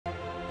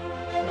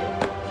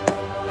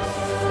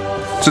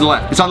To the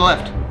left. It's on the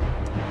left.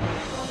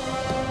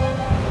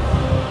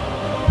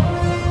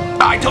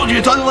 I told you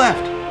it's on the left.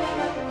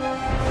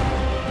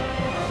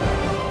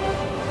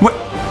 What?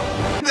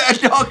 That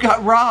dog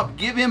got robbed.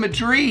 Give him a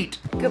treat.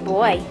 Good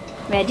boy.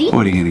 Ready?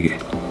 What are you gonna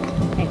get?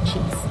 And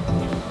cheese.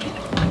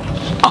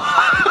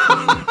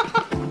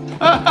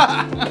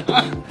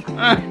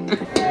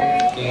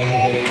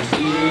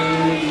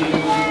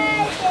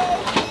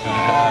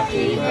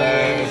 Happy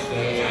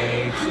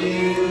birthday to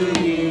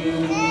you.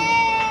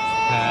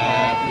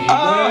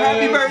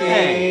 Happy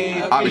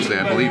birthday! Obviously,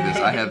 I believe this.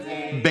 I have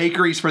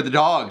bakeries for the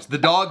dogs. The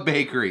dog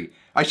bakery.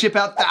 I ship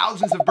out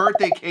thousands of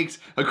birthday cakes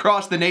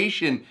across the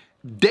nation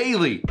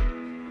daily.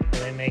 Are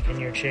they making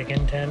your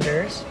chicken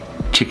tenders?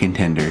 Chicken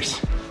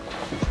tenders.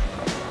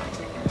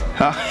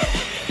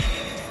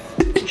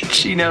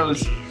 She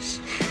knows.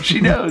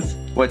 She knows.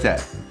 What's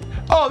that?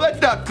 Oh,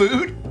 that's not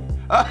food.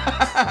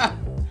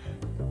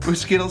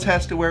 Skittles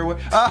has to wear what?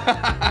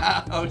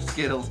 Oh,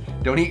 Skittles.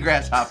 Don't eat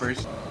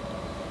grasshoppers.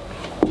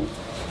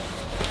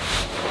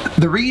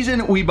 The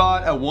reason we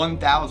bought a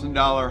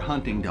 $1,000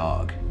 hunting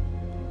dog.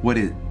 What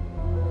is?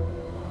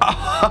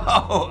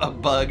 Oh, a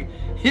bug.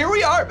 Here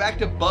we are, back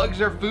to bugs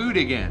or food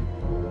again.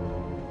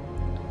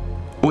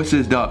 What's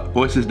this dog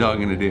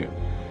gonna do?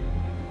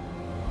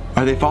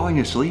 Are they falling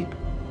asleep?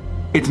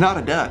 It's not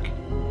a duck.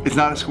 It's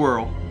not a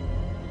squirrel.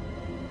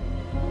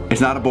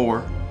 It's not a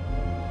boar.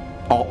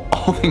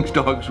 All things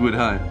dogs would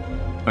hunt.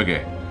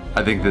 Okay,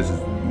 I think this is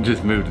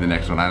just move to the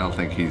next one. I don't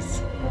think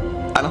he's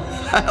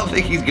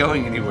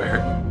going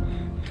anywhere.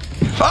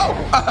 Oh!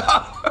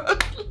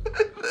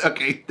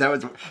 Okay, that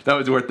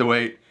was worth the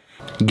wait.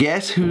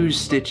 Guess who's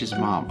Stitch's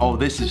mom? Oh,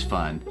 this is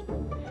fun.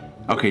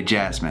 Okay,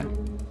 Jasmine.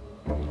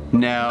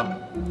 No,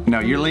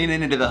 you're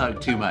leaning into the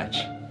hug too much.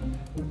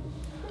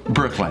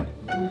 Brooklyn.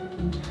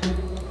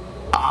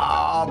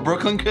 Oh,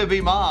 Brooklyn could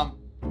be mom.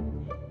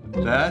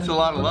 That's a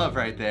lot of love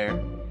right there.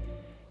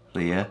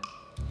 Leah.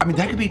 I mean,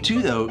 that could be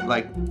two though.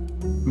 Like,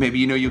 maybe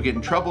you know you'll get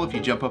in trouble if you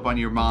jump up on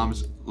your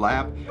mom's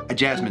lap.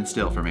 Jasmine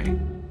still for me.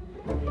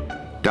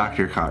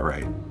 Dr.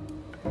 Cartwright.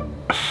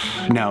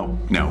 No.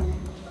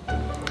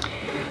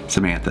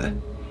 Samantha.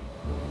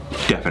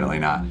 Definitely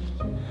not.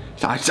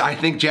 I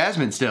think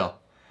Jasmine still.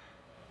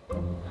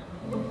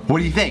 What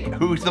do you think?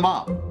 Who's the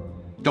mom?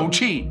 Don't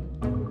cheat.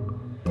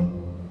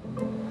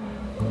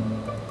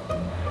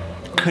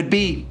 Could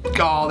be.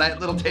 Oh, that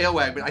little tail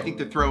wag, but I think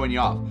they're throwing you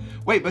off.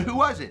 Wait, but who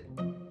was it?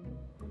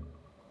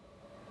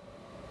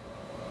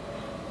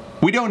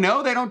 We don't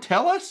know? They don't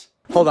tell us?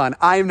 Hold on,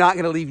 I'm not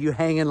gonna leave you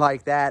hanging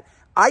like that.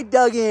 I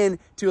dug in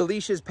to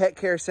Alicia's Pet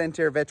Care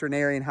Center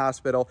Veterinarian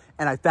Hospital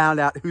and I found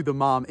out who the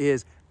mom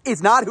is.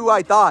 It's not who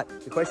I thought.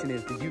 The question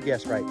is, did you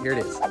guess right? Here it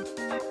is.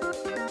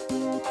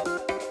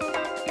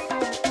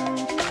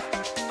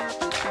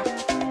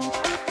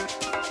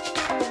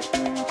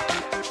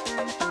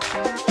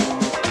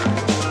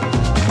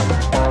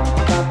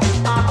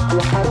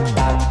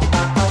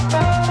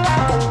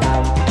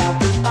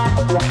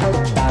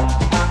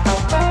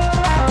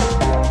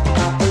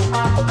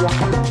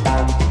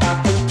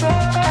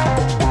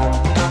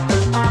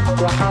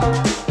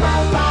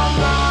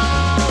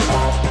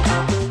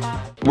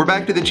 We're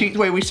back to the cheese.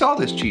 Wait, we saw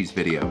this cheese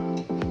video.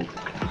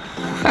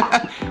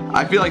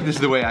 I feel like this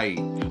is the way I eat.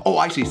 Oh,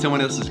 I see.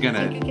 Someone else is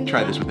gonna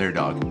try this with their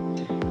dog.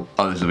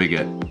 Oh, this will be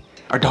good.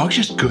 Are dogs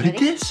just good at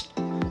this?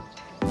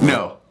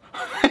 No.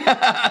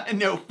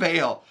 No,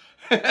 fail.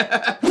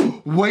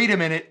 Wait a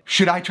minute.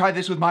 Should I try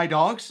this with my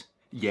dogs?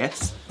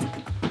 Yes.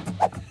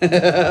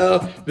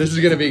 This is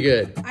gonna be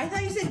good. I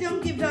thought you said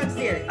don't give dogs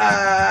dairy.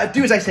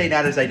 Do as I say,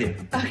 not as I do.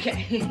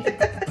 Okay.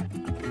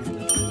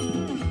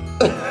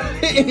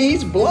 And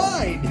he's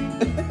blind.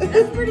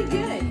 That's pretty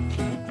good.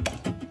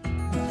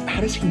 How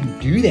does he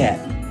do that?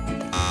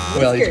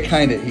 Well, he's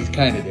kind of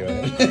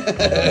doing it.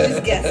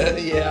 Just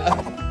guessing.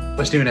 Yeah.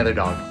 Let's do another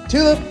dog.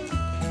 Tulip,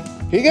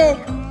 here you go.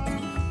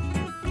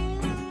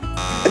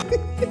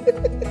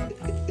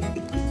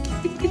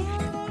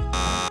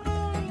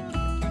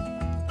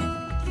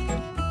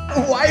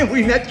 Why have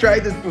we not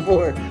tried this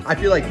before? I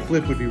feel like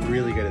Flip would be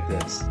really good at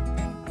this.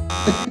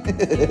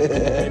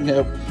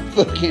 Nope,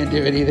 Flip can't do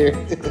it either.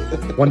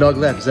 One dog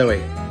left,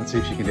 Zoe. Let's see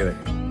if she can do it.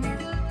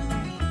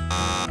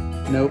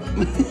 Nope.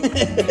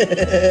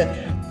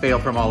 Fail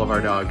from all of our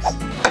dogs.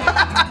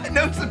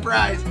 No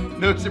surprise,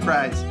 no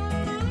surprise.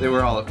 They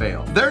were all a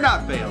fail. They're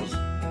not fails.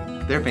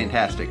 They're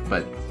fantastic,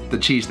 but the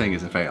cheese thing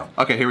is a fail.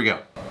 Okay, here we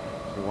go.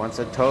 He wants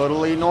a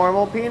totally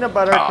normal peanut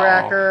butter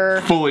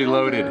cracker. Fully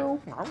loaded.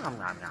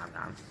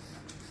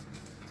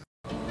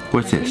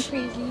 What's this?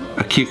 Crazy.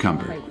 A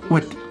cucumber.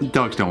 What?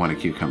 Dogs don't want a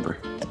cucumber.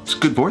 It's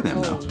good for them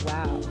though.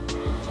 Wow.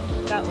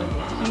 That was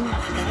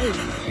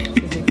huge.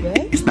 Is it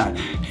good?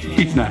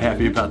 He's not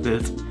happy about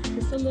this.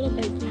 Just a little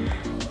bit, please.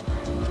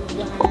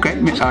 Wow. Okay.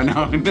 Oh,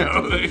 no.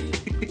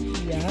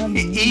 Yum.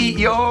 Eat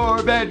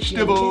your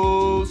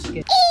vegetables. Good.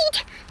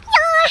 Eat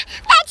your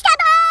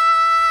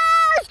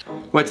vegetables!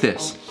 What's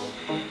this?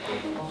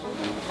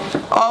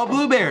 Oh,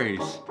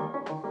 blueberries.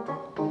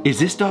 Is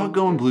this dog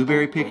going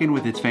blueberry picking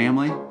with its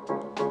family?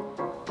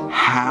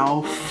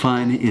 How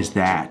fun is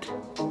that?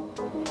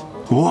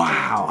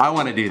 Wow, I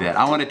want to do that.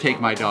 I want to take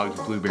my dogs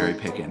blueberry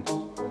picking.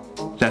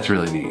 That's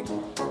really neat.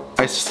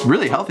 It's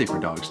really healthy for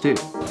dogs too.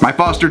 My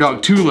foster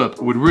dog Tulip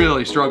would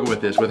really struggle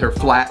with this. With her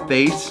flat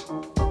face,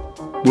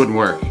 wouldn't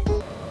work.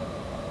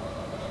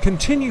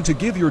 Continue to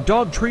give your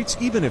dog treats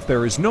even if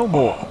there is no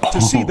more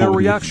to see their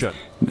reaction.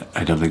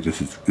 I don't think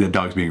this is, the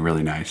dog's being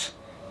really nice.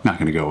 Not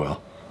gonna go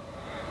well.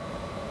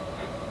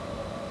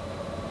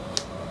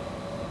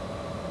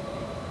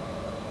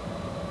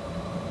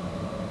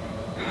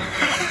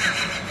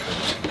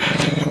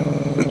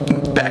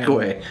 Back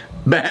away.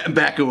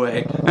 Back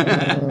away.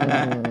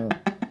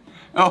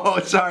 Oh,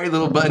 sorry,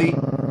 little buddy.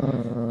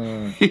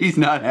 He's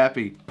not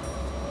happy.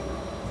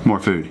 More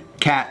food.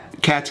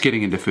 Cat's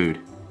getting into food.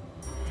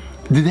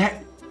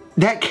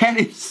 That cat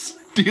is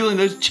stealing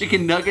those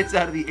chicken nuggets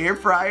out of the air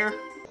fryer.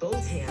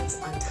 Both hands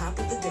on top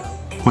of the dough.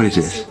 And what is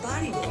this?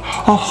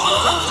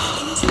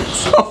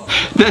 Oh,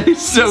 that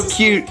is so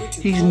cute.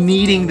 He's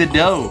kneading the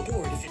dough.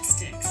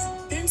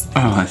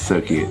 Oh, that's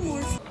so cute.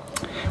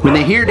 When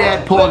they hear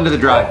Dad pull into the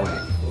driveway.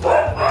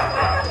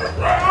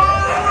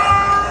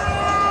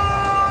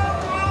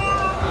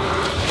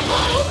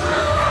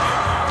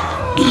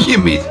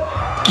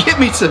 Give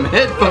me some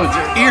headphones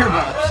or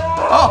earmuffs.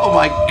 Oh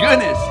my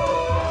goodness.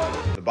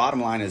 The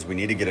bottom line is we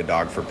need to get a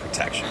dog for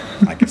protection.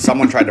 Like if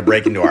someone tried to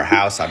break into our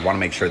house, I'd want to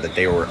make sure that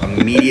they were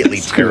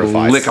immediately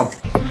terrified. Lick 'em.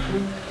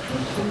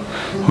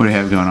 What do you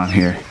have going on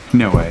here?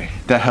 No way.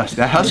 That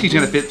husky's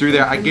gonna fit through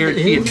there. I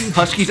guarantee it.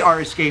 Huskies are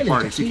escape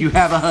artists. If you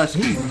have a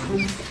husky,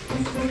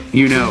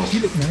 you know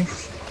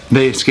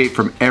they escape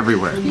from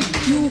everywhere.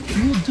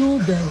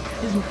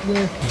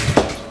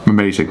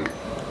 Amazing.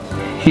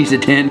 He's a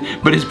 10,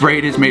 but his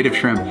braid is made of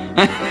shrimp.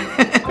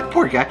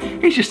 Poor guy.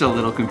 He's just a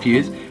little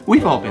confused.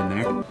 We've all been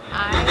there.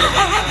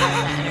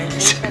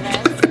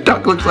 The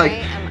dog looks like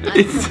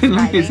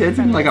his head's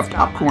in like a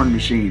popcorn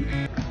machine.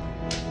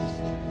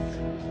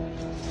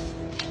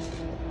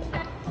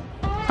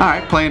 All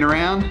right, playing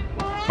around.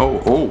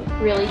 Oh.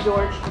 Really,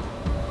 George?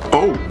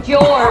 Oh.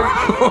 George!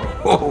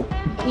 Oh.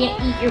 You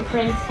can't eat your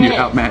prince. You're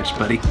outmatched,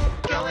 buddy.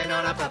 Going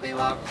on a puppy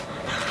walk.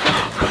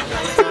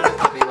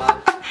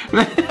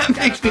 That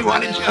makes me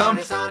want to jump.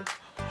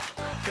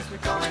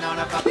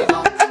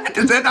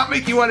 Does that not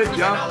make you want to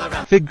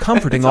jump? Fig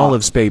comforting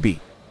Olive's baby.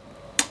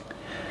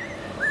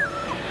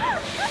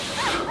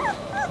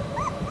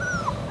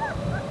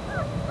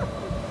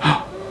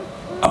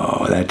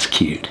 Oh, that's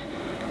cute.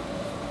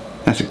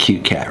 That's a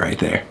cute cat right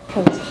there.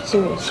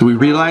 Serious. So we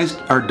realized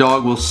our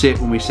dog will sit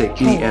when we say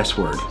any S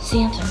word.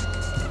 Santa.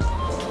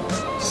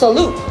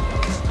 Salute.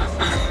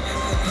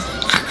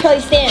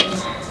 Charlie stand.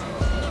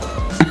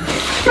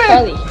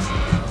 Charlie.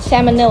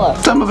 Salmonella.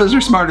 Some of us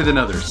are smarter than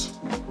others.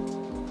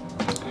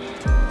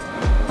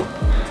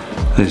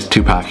 There's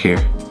Tupac here.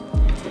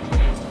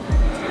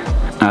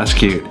 That's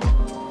cute.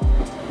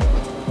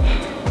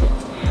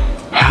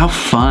 How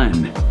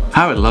fun.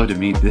 I would love to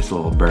meet this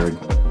little bird.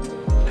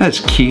 That's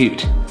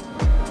cute.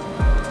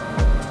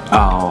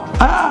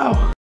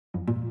 Oh.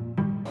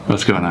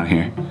 What's going on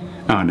here?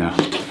 Oh no.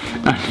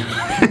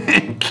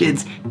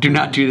 Kids, do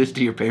not do this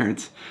to your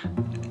parents.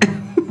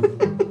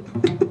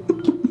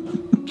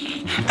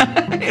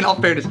 In all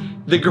fairness,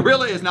 the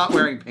gorilla is not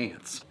wearing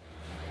pants.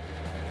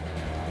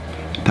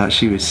 Thought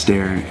she was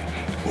staring.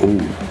 Oh.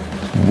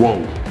 Whoa.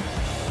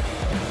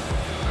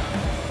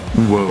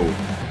 Whoa.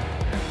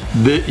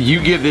 You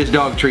give this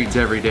dog treats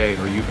every day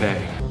or you pay.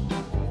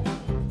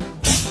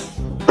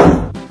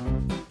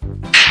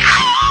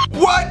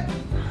 What?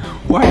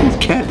 Why are these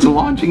cats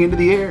launching into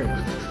the air?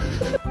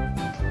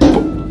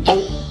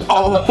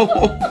 Oh.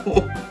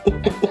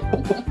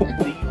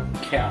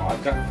 Cow,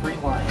 I've got 3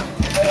 lions.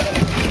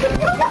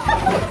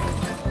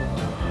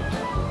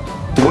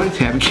 What is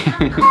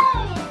happening?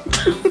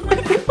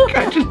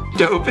 I just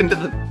dove into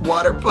the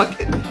water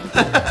bucket.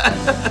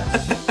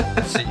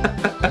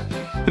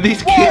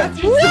 These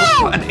kids are so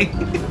funny.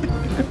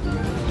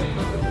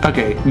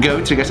 Okay,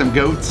 goats. I got some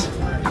goats.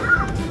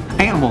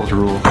 Animals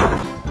rule.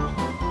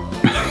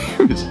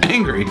 He was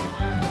angry.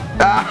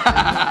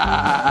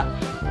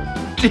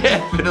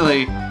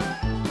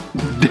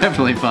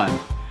 Definitely fun.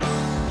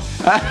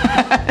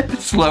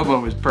 Slow-mo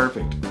was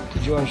perfect.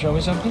 Did you want to show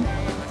me something?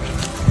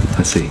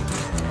 Let's see.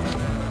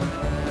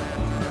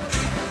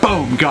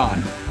 Boom,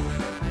 gone.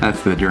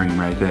 That's the dream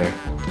right there.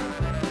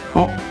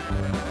 Oh.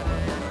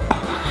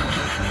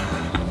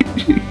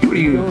 What are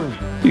you doing?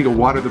 You go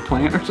water the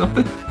plant or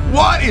something?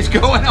 What is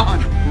going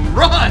on?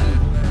 Run!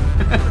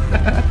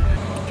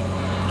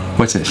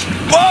 What's this?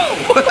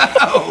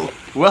 Whoa!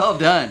 Well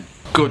done.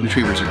 Golden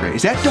retrievers are great.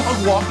 Is that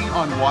dog walking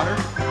on water?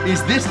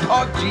 Is this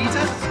dog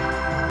Jesus?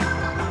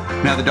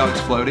 Now the dog's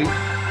floating.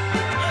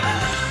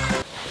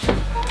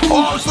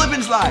 Oh, slip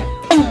and slide.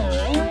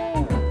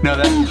 No,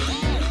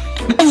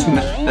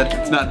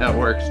 that's not how it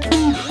works.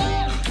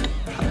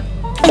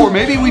 Or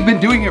maybe we've been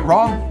doing it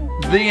wrong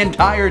the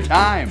entire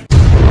time.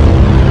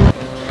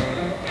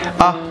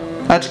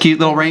 That's a cute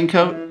little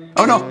raincoat.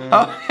 Oh no,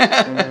 oh.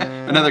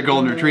 Another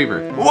golden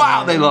retriever.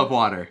 Wow, they love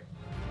water.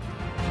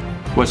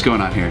 What's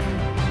going on here?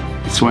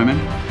 Swimming?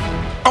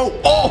 Oh,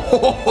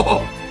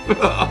 oh!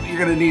 You're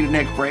gonna need a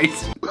neck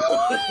brace. Look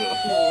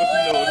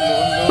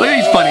at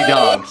these funny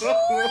dogs.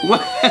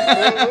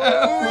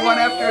 One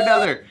after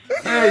another.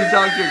 Yeah, these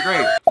dogs are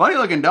great. Funny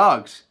looking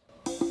dogs.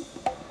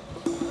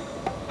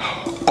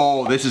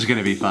 Oh, this is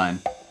gonna be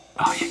fun.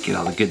 Oh yeah, get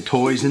all the good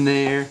toys in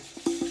there.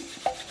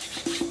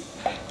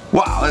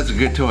 Wow, that's a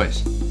good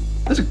toys.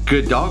 That's a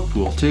good dog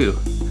pool too.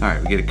 All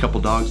right, we get a couple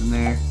dogs in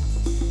there.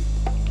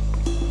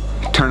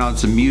 Turn on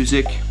some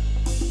music.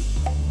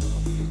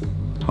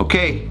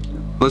 Okay,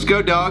 let's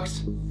go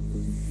dogs.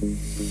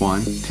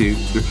 1, 2,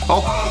 3.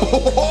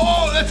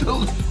 Oh, that's a,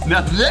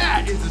 now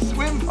that is a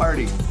swim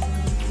party.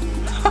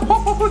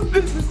 Oh,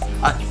 this is,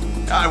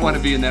 I want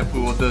to be in that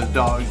pool with those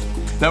dogs.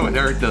 That would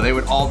hurt though. They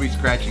would all be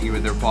scratching you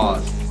with their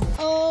paws.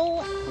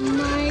 Oh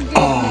my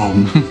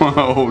goodness.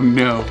 Oh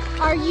no.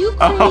 Are you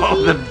crazy?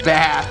 Oh, the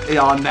bath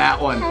on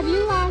that one. Have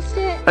you lost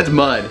it? That's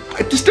mud.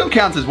 It still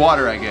counts as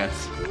water, I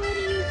guess. What do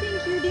you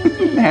think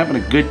you're doing? Having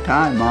a good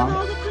time, Mom.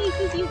 All the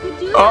places you could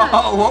do that.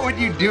 Oh, what would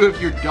you do if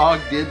your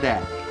dog did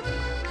that?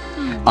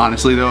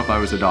 Honestly though, if I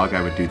was a dog,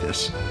 I would do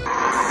this.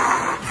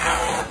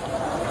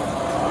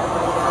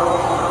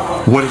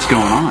 What is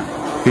going on?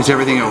 Is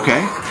everything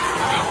okay?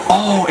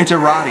 Oh, it's a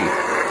Rottie.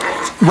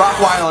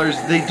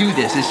 Rottweilers, they do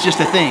this. It's just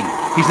a thing.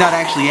 He's not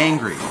actually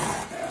angry.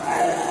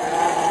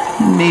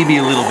 Maybe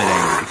a little bit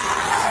angry.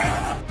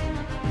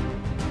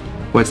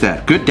 What's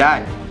that? Good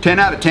dive. 10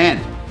 out of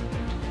 10.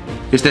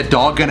 Is that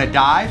dog gonna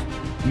dive?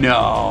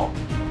 No.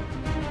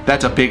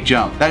 That's a big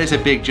jump. That is a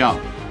big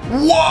jump.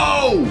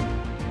 Whoa!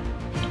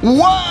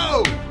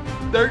 Whoa!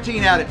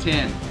 13 out of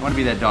 10. I want to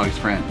be that dog's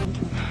friend.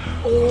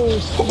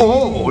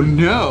 Oh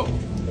no!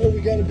 Oh, we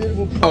got a bit of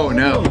a problem. Oh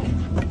no!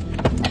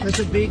 That's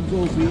a big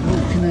goby.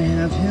 Oh, can I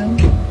have him?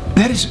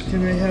 That is.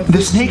 Can I have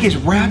the snake is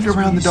wrapped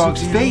around the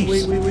dog's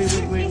face.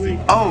 Wait.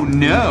 Oh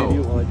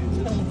no!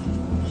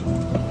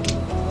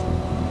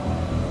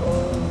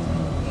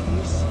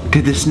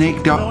 Did the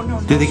snake dog? No,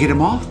 did they get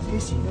him off?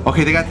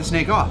 Okay, they got the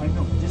snake off. I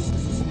know. This is the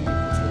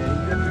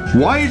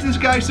snake. Why is this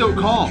guy so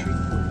calm?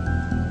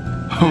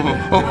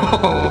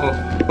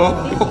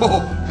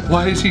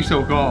 Why is he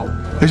so calm?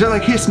 Is that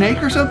like his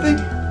snake or something?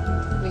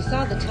 We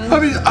saw the tongue. I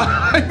mean,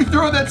 I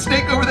throw that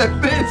snake over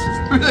that fence.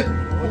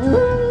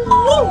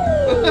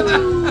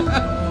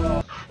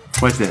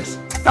 What's this?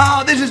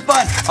 Oh, this is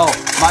fun. Oh,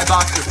 my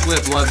boxer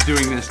Flip loves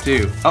doing this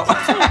too. Oh,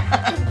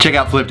 check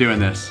out Flip doing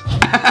this.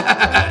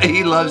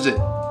 He loves it.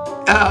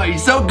 Oh,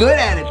 he's so good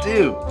at it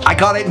too. I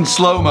caught it in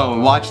slow-mo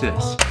and watch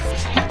this.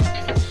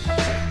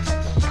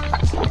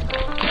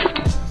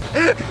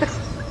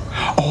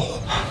 Oh,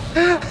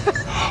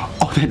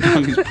 that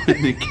dog is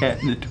putting the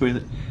cat in the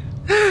toilet.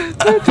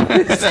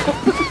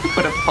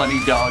 What a funny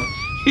dog.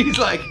 He's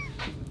like,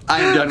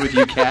 I am done with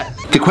you, cat.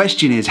 The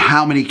question is,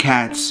 how many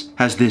cats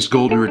has this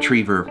golden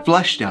retriever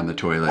flushed down the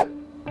toilet?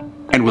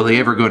 And will he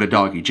ever go to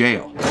doggy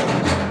jail? The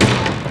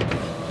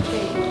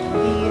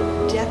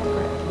death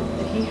grip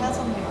that he has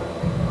on my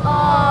arm.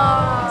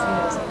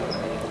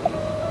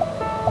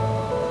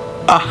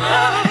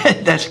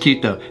 That's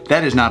cute though.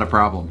 That is not a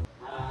problem.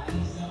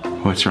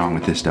 What's wrong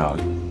with this dog?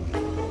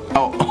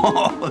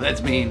 Oh,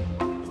 that's mean.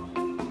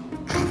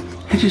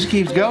 It just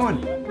keeps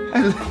going.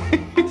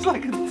 It's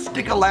like a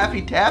stick of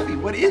Laffy Taffy.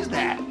 What is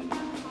that?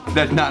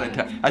 That's not a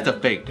tongue. That's a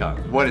fake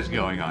tongue. What is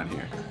going on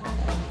here?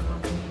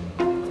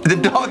 The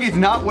dog is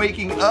not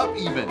waking up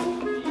even.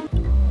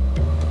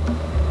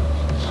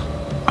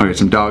 All right,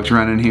 some dogs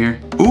running here.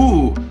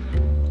 Ooh,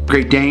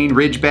 Great Dane,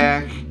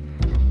 Ridgeback,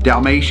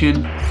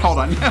 Dalmatian. Hold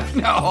on,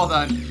 no, hold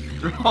on.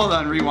 Hold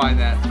on, rewind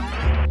that.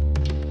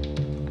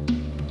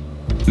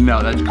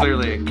 No, that's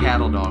clearly a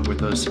cattle dog with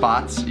those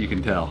spots, you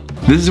can tell.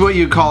 This is what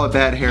you call a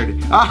bad hair day.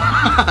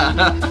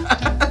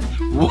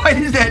 Why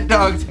does that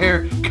dog's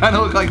hair kind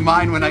of look like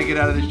mine when I get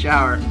out of the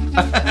shower?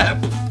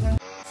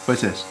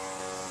 What's this?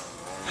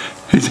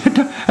 Is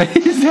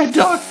that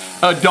dog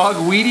a dog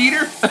weed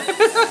eater?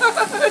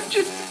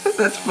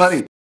 That's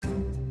funny.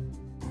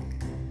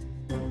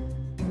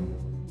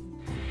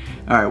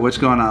 All right, what's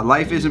going on?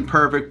 Life isn't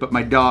perfect, but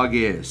my dog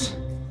is.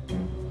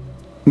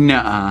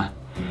 Nuh-uh.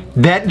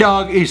 That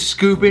dog is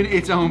scooping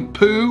its own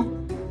poo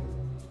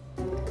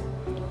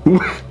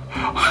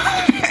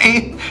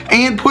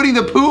and putting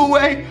the poo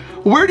away.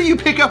 Where do you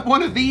pick up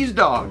one of these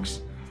dogs?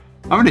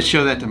 I'm gonna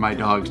show that to my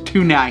dogs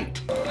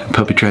tonight.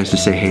 Puppy tries to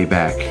say hey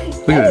back.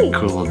 Look at that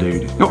cool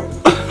dude. Oh.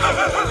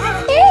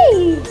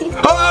 Hey!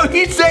 Oh,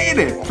 he's saying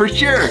it for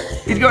sure.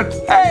 He's going,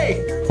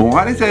 hey.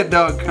 Why does that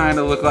dog kind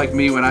of look like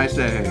me when I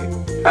say hey?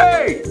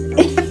 Hey!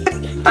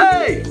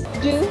 Hey!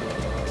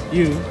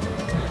 You.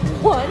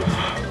 1.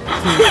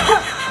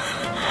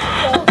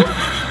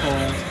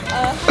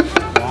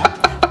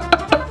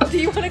 Do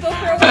you want to go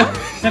for a walk?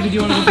 Abby, do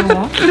you want to go for a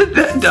walk?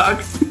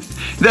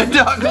 That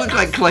dog looks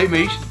like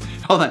claymation.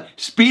 Hold on,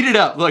 speed it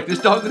up. Look, this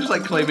dog looks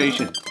like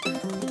claymation.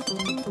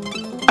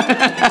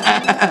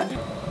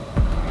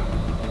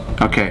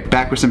 Okay,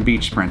 back with some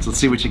beach sprints. Let's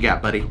see what you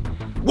got, buddy.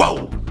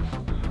 Whoa!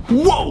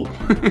 Whoa!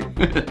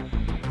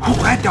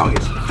 Ooh, that dog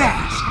is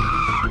fast.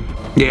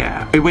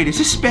 Yeah. Hey, wait, is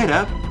this sped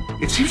up?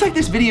 It seems like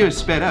this video is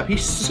sped up.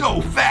 He's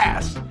so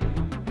fast.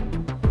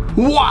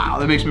 Wow,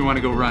 that makes me want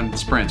to go run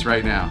sprints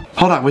right now.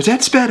 Hold on, was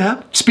that sped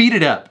up? Speed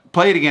it up.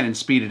 Play it again and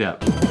speed it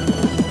up.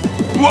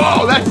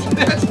 Whoa,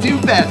 that's too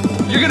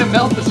fast. You're gonna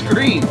melt the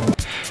screen.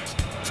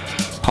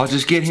 I'll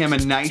just get him a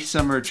nice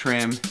summer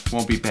trim.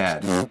 Won't be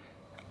bad.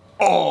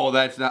 Oh,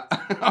 that's not.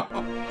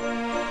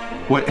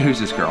 What? Who's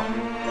this girl?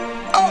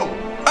 Oh!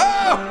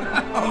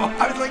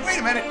 I was like, wait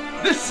a minute.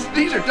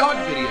 These are dog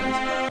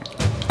videos.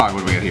 All right,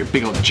 what do we got here?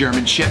 Big old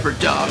German Shepherd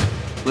dog.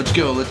 Let's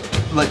go.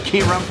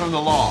 Can't run from the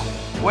law.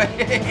 Wait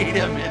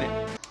a minute.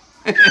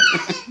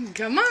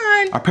 Come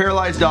on. Our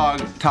paralyzed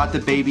dog taught the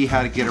baby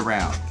how to get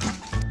around.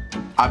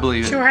 I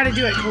believe it. Show her how to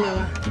do it,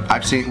 Kahlua.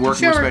 I've seen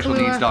working with special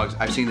needs dogs.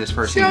 I've seen this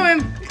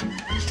firsthand. Show him.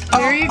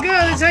 There you go.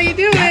 That's how you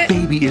do That it.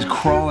 baby is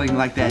crawling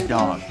like that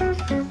dog.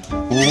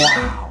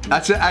 Wow.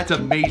 That's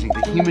amazing.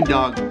 The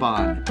human-dog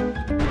bond.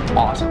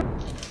 Awesome.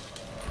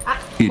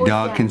 Your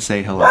dog can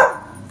say hello.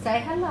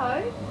 Say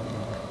hello.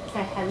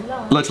 Say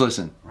hello. Let's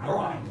listen.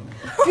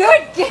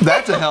 Good.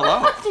 That's a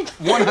hello.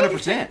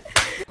 100%.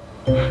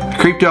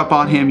 Creeped up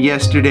on him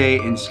yesterday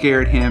and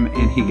scared him,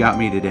 and he got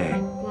me today.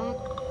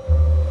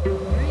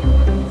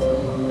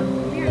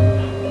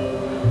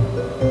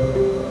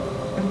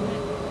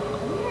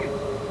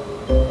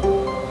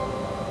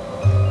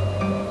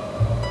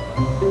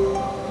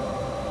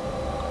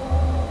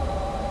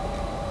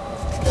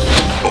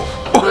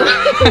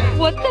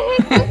 What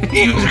the heck?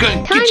 He was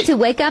going Time to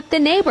wake up the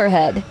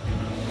neighborhood.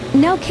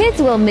 No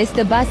kids will miss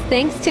the bus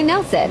thanks to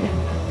Nelson.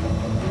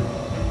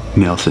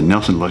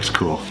 Nelson looks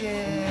cool.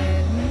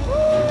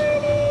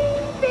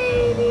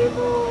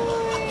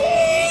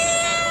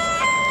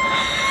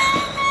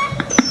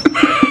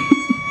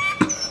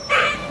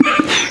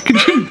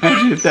 Could you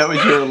imagine if that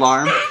was your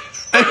alarm?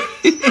 I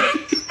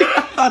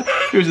thought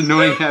it was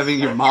annoying having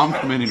your mom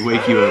come in and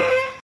wake you up.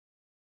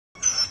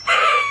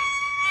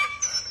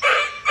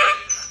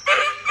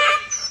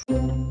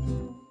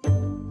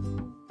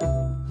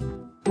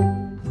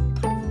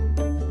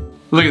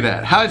 Look at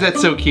that. How is that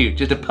so cute?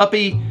 Just a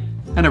puppy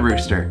and a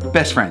rooster.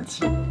 Best friends.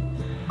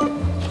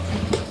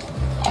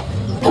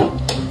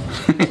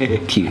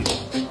 Cute.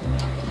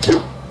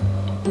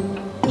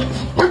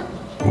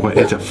 What?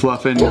 It's a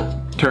fluffing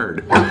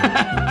turd.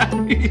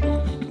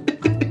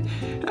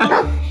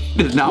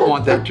 Does not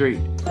want that treat.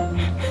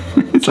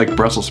 It's like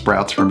Brussels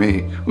sprouts for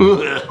me.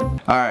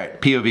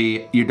 Alright,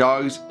 POV. Your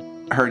dogs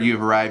heard you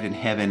have arrived in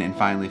heaven and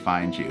finally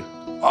find you.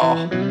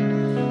 Oh,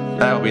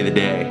 that'll be the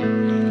day.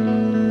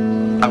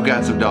 I've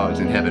got some dogs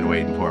in heaven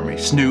waiting for me.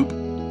 Snoop.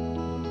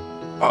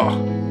 Oh.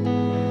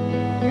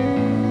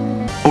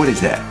 What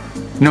is that?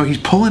 No, he's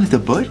pulling at the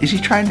bush? Is he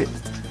trying to...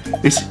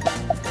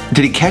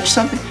 Did he catch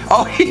something?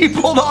 Oh, he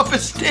pulled off a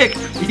stick.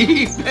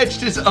 He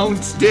fetched his own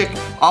stick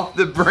off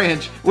the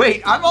branch.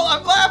 Wait, I'm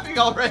laughing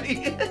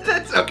already.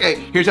 That's okay.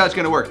 Here's how it's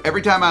gonna work.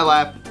 Every time I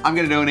laugh, I'm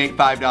gonna donate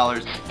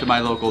 $5 to my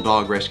local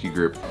dog rescue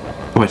group.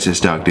 What's this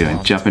dog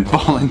doing? Jumping,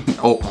 falling.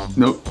 Oh,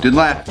 nope, didn't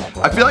laugh.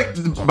 I feel like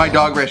my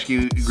dog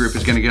rescue group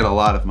is gonna get a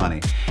lot of money.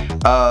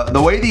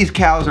 The way these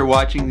cows are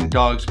watching the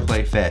dogs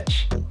play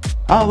fetch.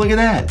 Oh, look at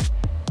that.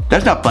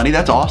 That's not funny,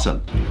 that's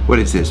awesome. What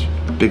is this?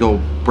 Big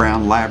old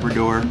brown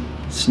Labrador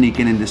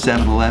sneaking into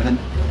 7-Eleven?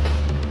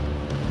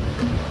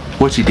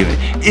 What's he doing?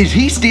 Is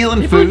he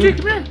stealing food?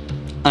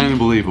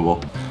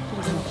 Unbelievable.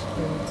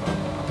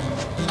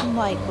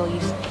 Michael, you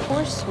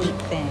poor sweet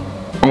thing.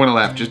 I'm gonna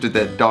laugh just at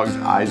that dog's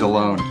eyes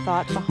alone.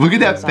 Look at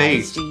that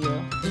face.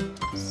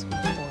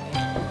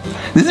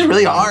 This is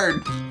really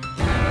hard.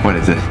 What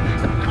is it?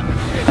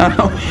 I don't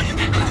know.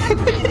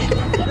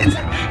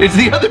 It's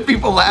the other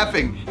people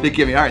laughing that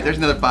give me. All right, there's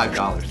another $5.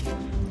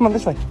 Come on,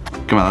 this way.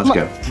 Come on, let's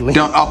go.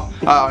 Don't, oh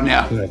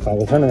no.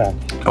 We'll turn around.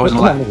 I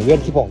wasn't laughing. We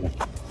gotta keep on.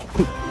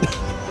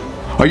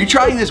 Are you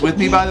trying this with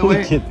me, by the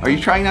way? Are you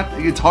trying not?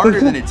 It's harder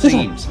than it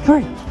seems.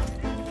 Come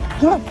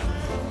on.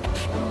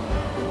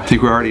 I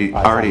think we're already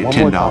at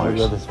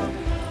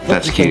 $10.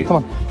 That's cute.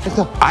 Come on, let's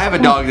go. I have a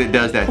dog that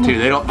does that too.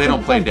 They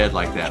don't play dead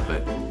like that,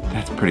 but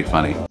that's pretty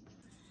funny.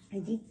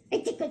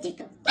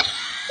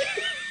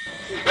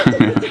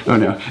 Oh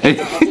no.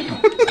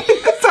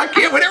 It's not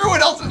cute. When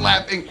everyone else is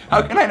laughing,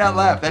 how can I not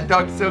laugh? That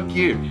dog's so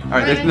cute. All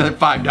right, there's another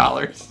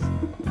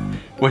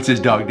 $5. What's this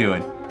dog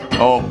doing?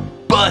 Oh,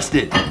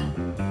 busted.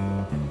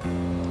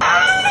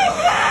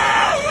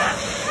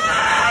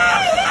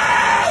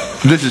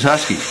 This is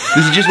Husky.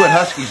 This is just what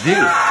Huskies do.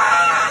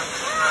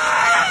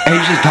 And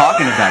he's just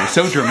talking about it.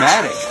 So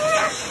dramatic.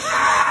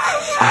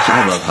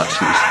 I love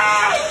Huskies.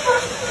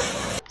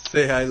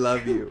 Say I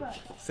love you.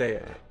 Say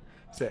it.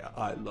 Say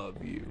I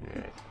love you.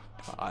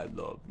 I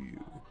love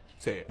you.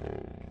 Say it.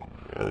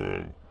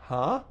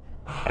 Huh?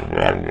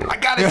 I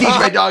gotta teach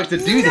my dogs to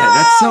do that.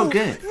 That's so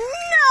good.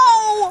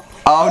 No!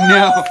 Oh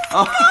no!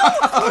 Oh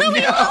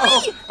Louie, no!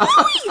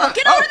 Louie,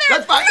 get over there!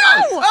 That's $5.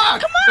 No!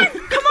 Come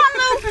on,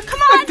 Lou!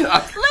 Come on!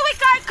 Louie,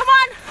 guys, come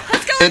on!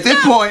 Let's go! At this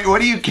point,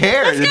 what do you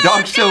care? The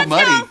dog's so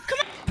muddy.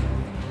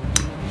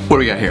 What do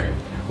we got here?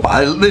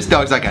 Wow, this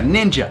dog's like a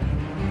ninja.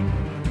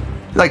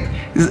 Like,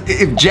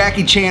 If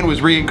Jackie Chan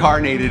was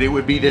reincarnated, it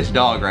would be this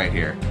dog right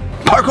here.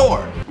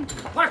 Parkour!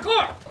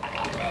 Parkour!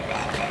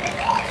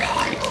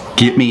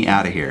 Get me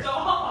out of here.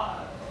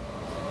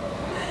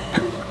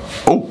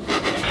 Oh,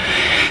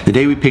 the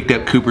day we picked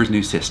up Cooper's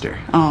new sister.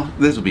 Oh,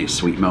 this will be a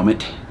sweet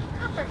moment.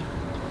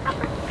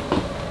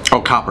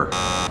 Oh, Copper.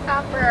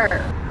 Copper.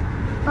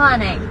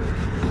 Honey.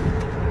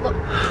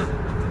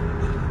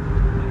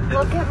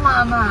 Look at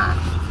Mama.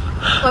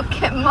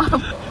 Look at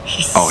Mom.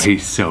 Oh,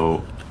 he's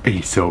so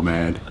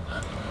mad.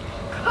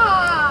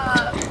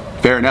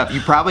 Fair enough. You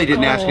probably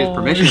didn't ask his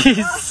permission.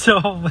 He's so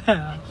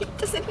mad. He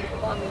doesn't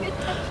even want me to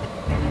touch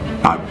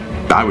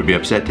it. I would be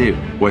upset too.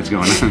 What's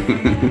going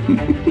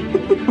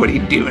on? What are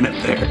you doing up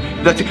there?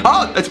 That's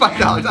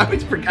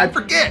 $5. I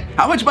forget.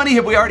 How much money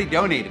have we already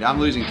donated? I'm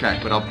losing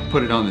track, but I'll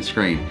put it on the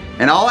screen.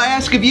 And all I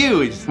ask of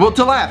you is, well,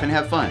 to laugh and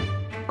have fun.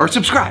 Or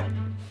subscribe.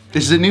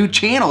 This is a new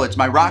channel. It's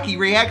my Rocky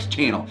Reacts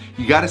channel.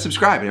 You gotta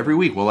subscribe. Every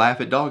week we'll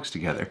laugh at dogs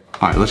together.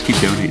 All right, let's keep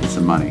donating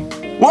some money.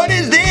 What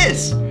is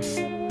this?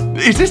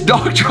 Is this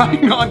dog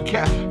trying on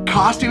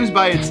costumes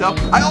by itself?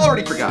 I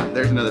already forgot.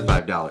 There's another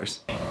 $5.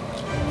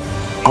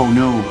 Oh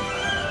no.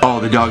 Oh,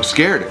 the dog's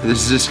scared.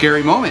 This is a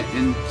scary moment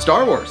in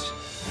Star Wars.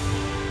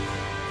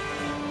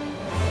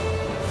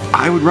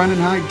 I would run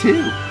and hide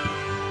too.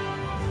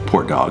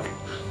 Poor dog.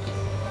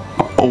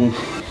 Oh.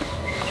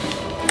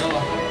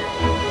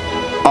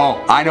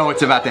 Oh, I know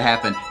what's about to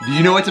happen. Do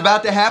you know what's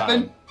about to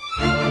happen?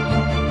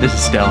 This is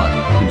Stella,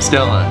 and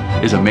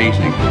Stella is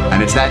amazing.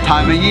 And it's that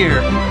time of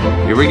year.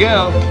 Here we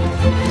go.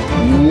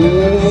 Whoa.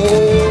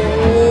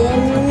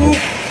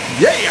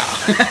 Yeah!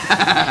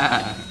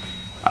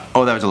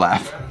 Oh, that was a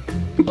laugh.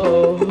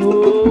 Oh.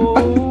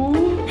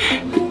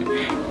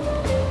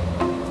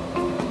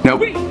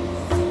 Nope.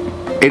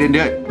 It didn't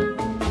do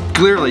it.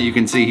 Clearly you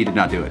can see he did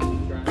not do it.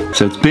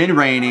 So it's been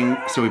raining,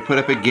 so we put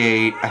up a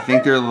gate. I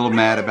think they're a little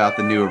mad about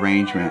the new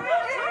arrangement.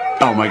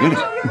 Oh my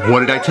goodness. What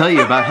did I tell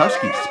you about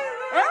huskies?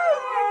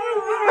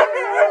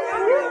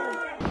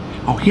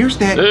 Oh, here's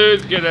that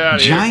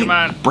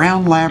giant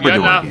brown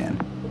Labrador again.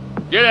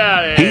 Get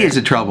out of here. He is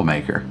a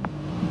troublemaker.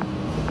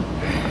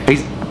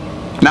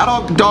 Not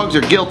all dogs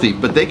are guilty,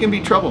 but they can be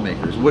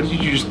troublemakers. What did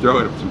you just throw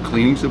at him? Some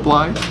cleaning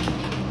supplies?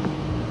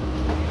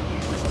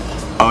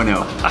 Oh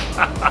no.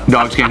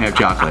 Dogs can't have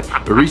chocolate.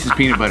 But Reese's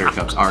peanut butter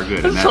cups are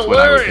good, and that's what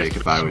I would take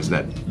if I was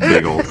that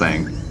big old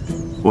thing.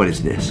 What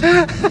is this?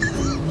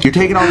 You're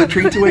taking all the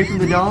treats away from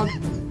the dog?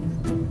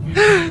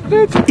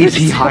 Is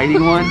he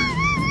hiding one?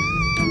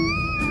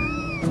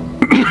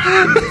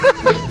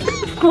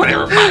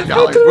 Whatever,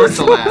 $5 worth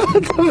the laugh.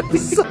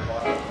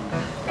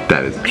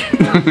 That is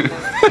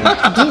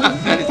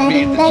that is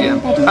me at the gym.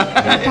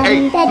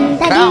 Hey,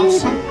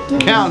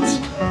 counts.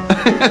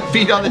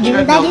 Feet on the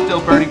treadmill,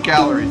 still burning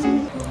calories.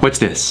 What's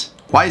this?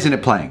 Why isn't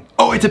it playing?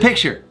 Oh, it's a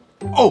picture.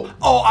 Oh,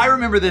 I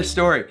remember this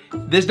story.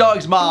 This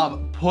dog's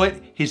mom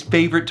put his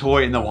favorite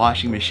toy in the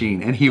washing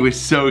machine and he was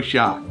so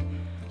shocked.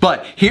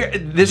 But here,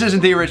 this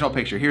isn't the original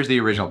picture. Here's the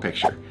original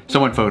picture.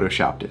 Someone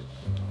photoshopped it.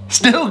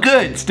 Still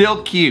good,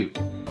 still cute.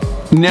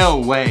 No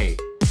way.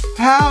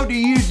 How do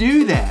you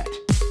do that?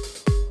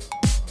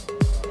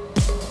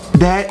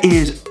 That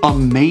is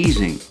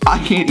amazing. I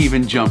can't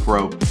even jump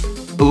rope,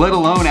 let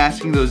alone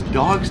asking those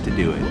dogs to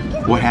do it.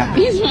 What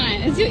happened? He's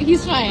fine.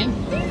 He's fine.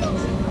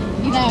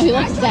 You know, he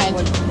looks dead.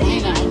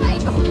 You know.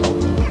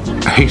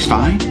 He's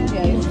fine?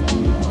 Yeah, he's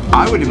fine.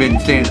 I would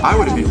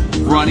have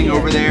been running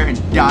over there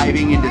and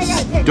diving into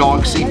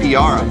dog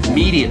CPR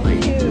immediately.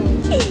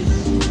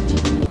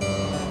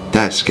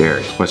 That's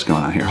scary. What's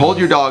going on here? Hold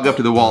your dog up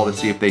to the wall to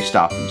see if they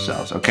stop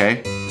themselves,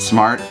 okay?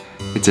 Smart.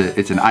 It's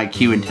an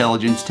IQ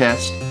intelligence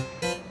test.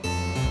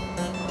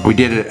 We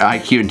did an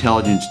IQ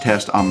intelligence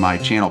test on my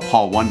channel,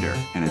 Paul Wonder,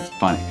 and it's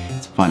funny.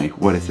 It's funny.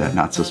 What is that?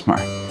 Not so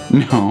smart.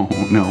 No,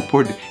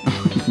 poor.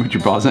 Put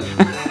your balls in.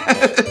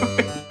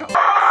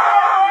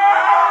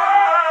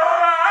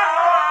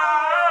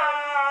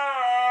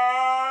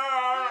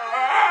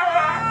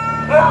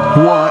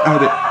 What are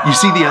they? You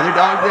see the other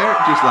dog there?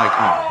 Just like,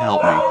 oh,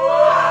 help me.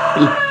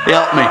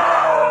 Help me.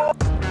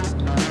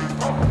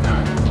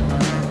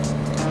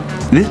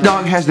 This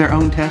dog has their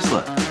own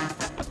Tesla.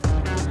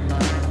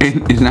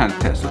 It's not a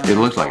Tesla. It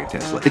looks like a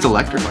Tesla. It's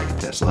electric like a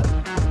Tesla.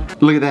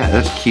 Look at that.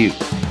 That's cute.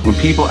 When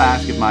people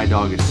ask if my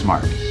dog is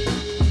smart.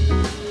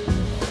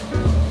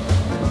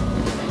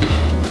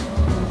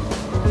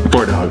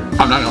 Poor dog.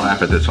 I'm not gonna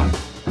laugh at this one.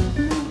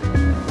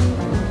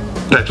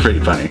 That's pretty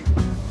funny.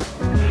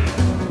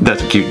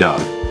 That's a cute dog.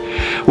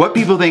 What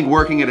people think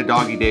working at a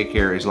doggy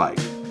daycare is like.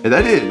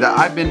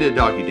 I've been to a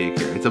doggy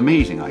daycare. It's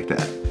amazing like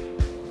that.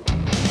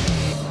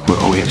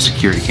 Oh, we have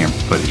security camera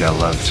footage. I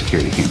love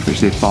security camera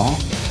footage. Did they fall?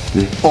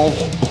 Oh,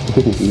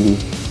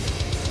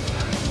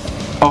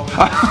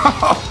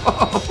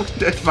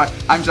 that's fine.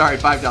 I'm sorry,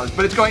 $5,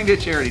 but it's going to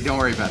charity. Don't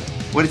worry about it.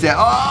 What is that?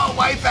 Oh,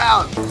 wipe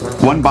out.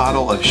 One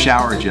bottle of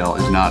shower gel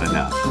is not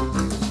enough.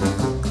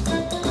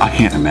 I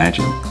can't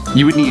imagine.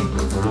 You would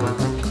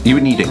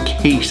need a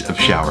case of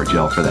shower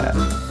gel for that.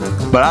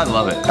 But I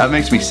love it. That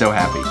makes me so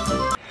happy.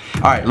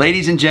 All right,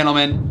 ladies and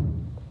gentlemen,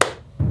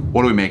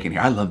 What are we making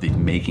here? I love these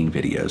making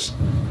videos.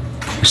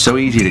 They're so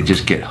easy to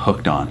just get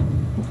hooked on.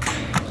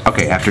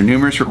 Okay, after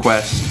numerous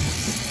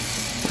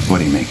requests, what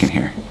are you making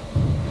here?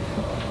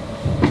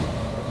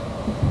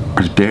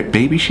 There's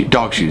baby shoes,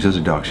 dog shoes. Those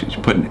are dog shoes.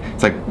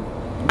 It's like,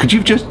 could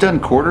you've just done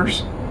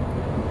quarters?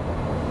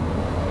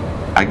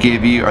 I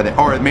give you,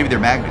 or maybe they're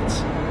magnets.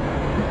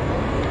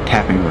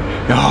 Tapping over.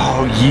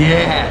 Oh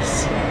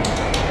yes!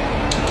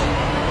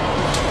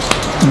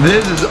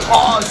 This is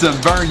awesome,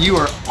 Vern. You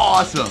are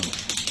awesome.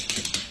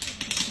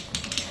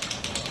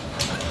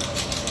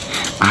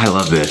 I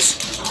love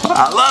this.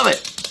 I love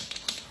it.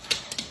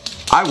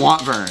 I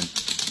want Vern.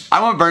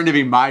 I want Vern to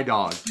be my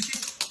dog.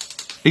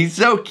 He's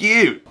so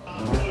cute.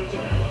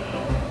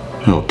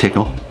 A little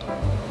tickle.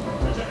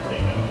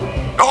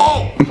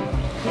 Oh!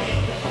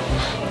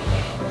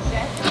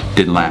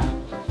 Didn't laugh.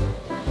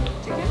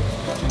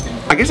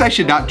 I guess I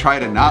should not try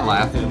to not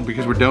laugh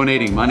because we're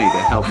donating money to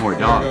help more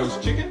dogs.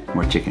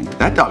 More chicken.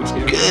 That dog's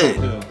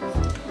good.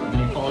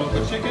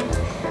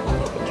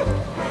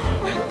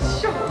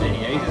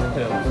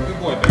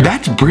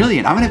 That's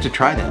brilliant. I'm gonna have to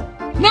try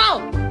that. No!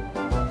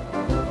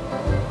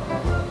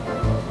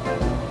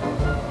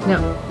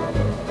 No.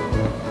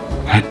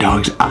 That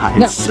dog's eye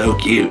is so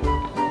cute.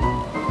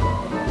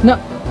 No.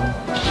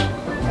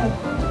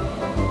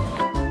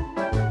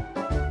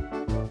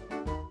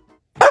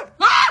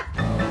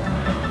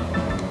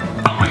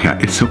 Oh my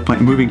god, it's so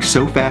funny. Moving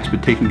so fast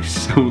but taking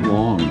so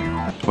long.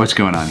 What's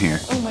going on here?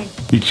 Oh my.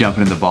 You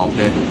jumping in the ball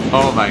pit?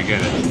 Oh my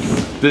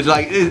goodness. There's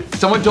like,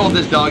 someone told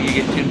this dog you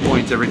get 10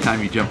 points every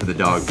time you jump in the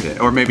dog pit.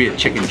 Or maybe a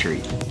chicken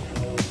treat.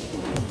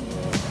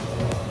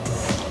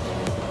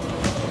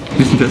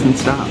 This doesn't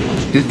stop.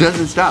 This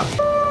doesn't stop.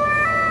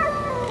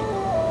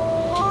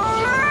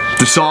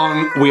 The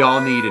song we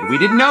all needed. We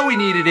didn't know we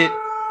needed it,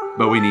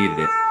 but we needed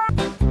it.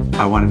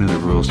 I want to know the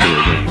rules to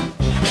the game.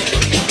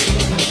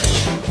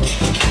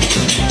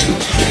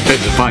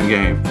 It's a fun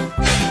game.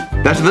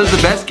 Those are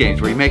the best games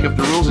where you make up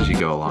the rules as you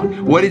go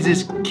along. What is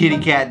this kitty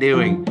cat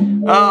doing?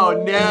 Oh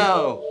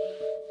no!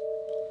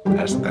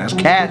 That's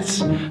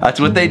cats. That's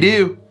what they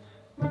do.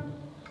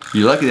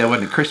 You're lucky that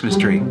wasn't a Christmas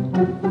tree.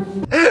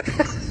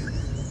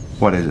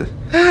 What is it?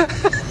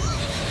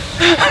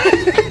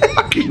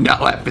 I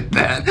cannot laugh at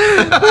that.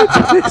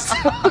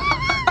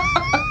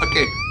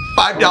 Okay,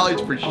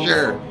 $5 for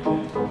sure.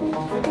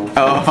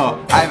 Oh,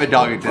 I have a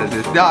dog that does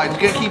this. No, it's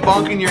gonna keep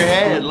bonking your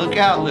head. Look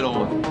out, little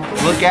one.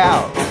 Look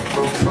out.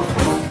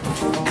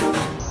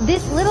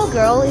 This little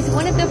girl is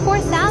one of the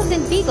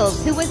 4,000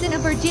 beagles who was in a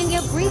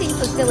Virginia breeding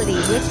facility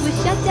which was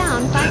shut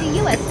down by the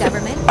U.S.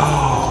 government.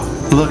 Oh,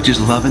 look, just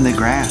loving the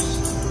grass.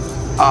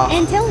 Oh.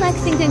 Until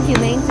Lexington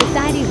Humane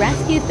Society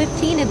rescued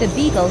 15 of the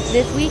beagles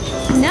this week,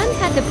 none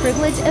had the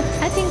privilege of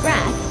touching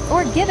grass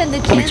or given the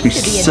chance to be a dog.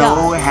 Makes me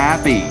so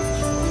happy.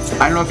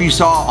 I don't know if you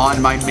saw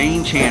on my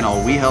main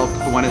channel, we helped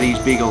one of these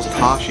beagles,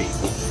 Tashi,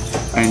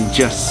 and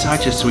just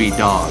such a sweet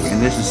dog. And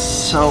this is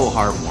so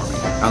heartwarming.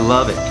 I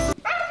love it.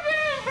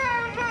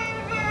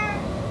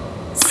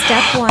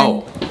 Step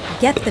one,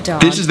 get the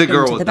dog This is the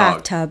girl into with the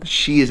dog. bathtub.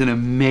 She is an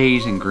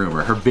amazing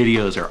groomer. Her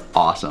videos are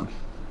awesome.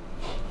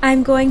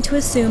 I'm going to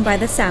assume by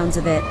the sounds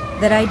of it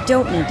that I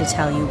don't need to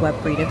tell you what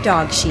breed of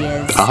dog she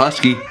is. A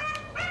husky.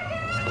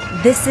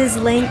 This is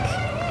Link,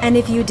 and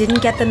if you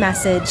didn't get the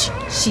message,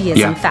 she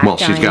is in fact well,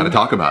 dying. she's got to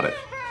talk about it.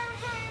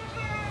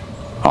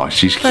 Oh,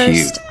 she's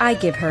First, cute. I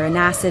give her an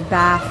acid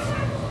bath,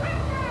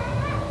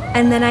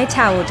 and then I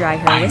towel dry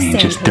her I with mean, it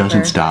just sandpaper.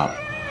 doesn't stop.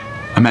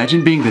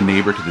 Imagine being the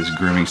neighbor to this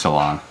grooming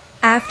salon.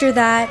 After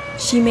that,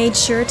 she made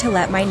sure to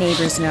let my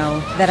neighbors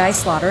know that I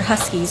slaughter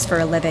huskies for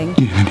a living.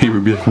 The neighbor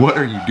would be like, what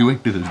are you doing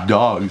to those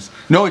dogs?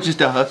 No, it's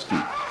just a husky.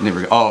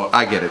 Neighbor, oh,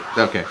 I get it.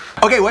 Okay.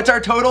 Okay, what's our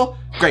total?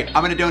 Great,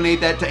 I'm gonna donate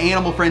that to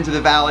Animal Friends of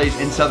the Valleys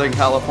in Southern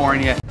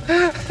California.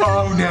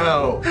 Oh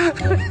no.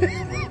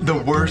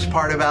 The worst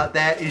part about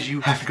that is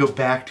you have to go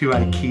back to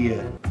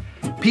IKEA.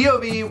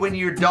 POV when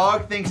your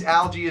dog thinks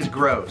algae is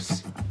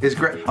gross.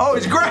 Oh,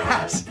 it's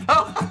grass!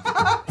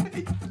 Oh,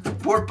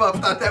 poor pup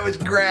thought that was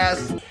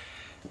grass.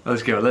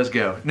 Let's go, let's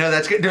go. No,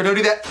 that's good. No, don't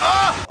do that.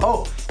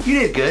 Oh, you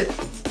did good.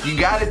 You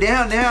got it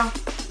down now.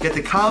 Got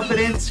the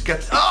confidence.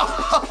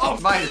 Oh,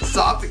 my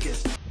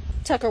esophagus.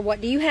 Tucker, what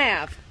do you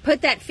have?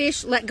 Put that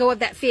fish, let go of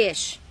that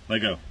fish.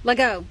 Let go. Let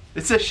go.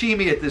 It's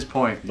sashimi at this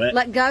point.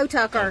 Let go,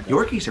 Tucker.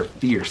 Yorkies are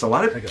fierce. A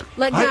lot of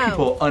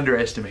people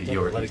underestimate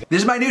Yorkies.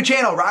 This is my new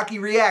channel, Rocky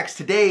Reacts.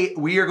 Today,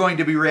 we are going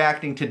to be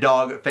reacting to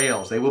dog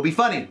fails. They will be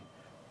funny.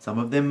 Some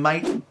of them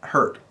might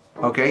hurt.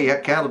 Okay, yeah,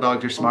 cattle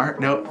dogs are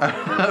smart. No,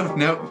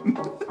 no,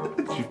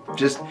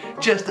 just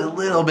a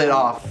little bit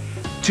off.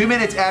 2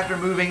 minutes after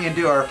moving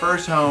into our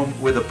first home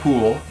with a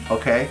pool,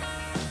 okay?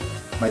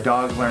 My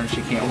dog learned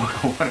she can't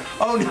walk on water.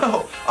 Oh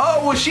no!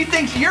 Oh, well she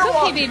thinks you're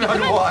walking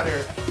on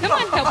water. Come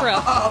on, help her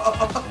up.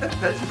 Oh,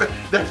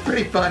 that's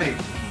pretty funny.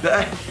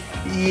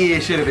 Yeah,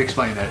 should have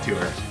explained that to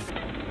her.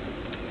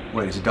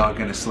 Wait, is the dog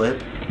gonna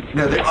slip?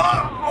 No, they.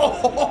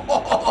 Oh!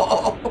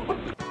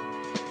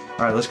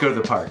 All right, let's go to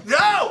the park.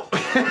 No!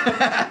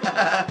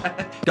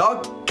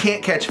 Dog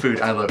can't catch food.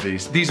 I love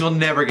these. These will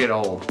never get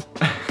old.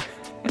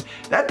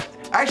 That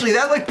Actually,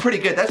 that looked pretty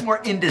good. That's more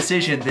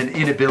indecision than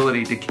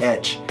inability to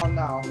catch. Oh,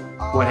 no.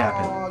 What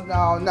happened?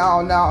 Oh,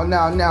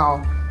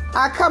 no.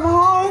 I come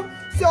home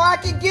so I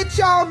can get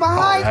y'all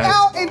behind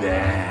out and...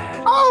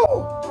 Bad.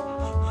 Oh,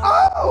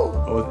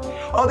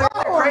 they're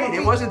in the crate.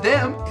 It wasn't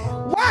them.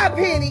 Why,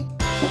 Penny?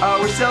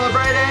 We're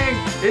celebrating.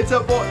 It's a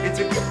boy. It's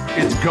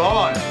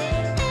gone.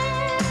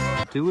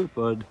 Do it,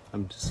 bud.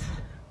 I'm just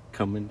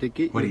coming to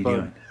get you. What are you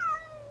doing?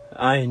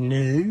 I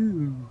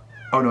know.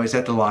 Oh no, is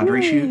that the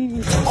laundry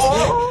chute?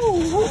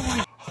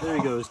 Oh! There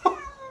he goes.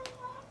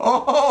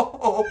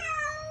 Oh!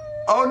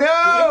 Oh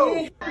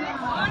no!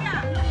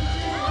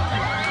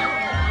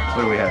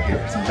 What do we have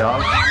here? Some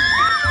dogs?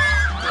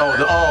 Oh,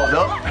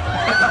 no.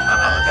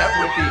 That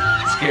would be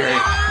scary.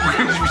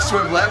 We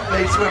swim left,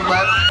 they swim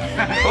left.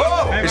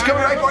 Oh, it's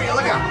coming right for you,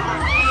 look out.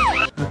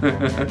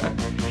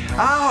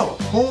 Ow!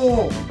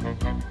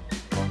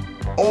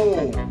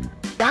 Oh!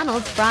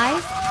 Donald's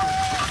fries.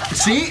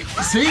 See,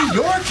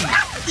 Yorkie,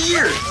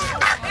 fierce.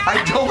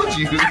 I told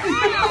you.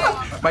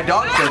 My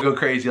dogs don't go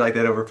crazy like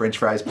that over French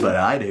fries, but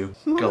I do.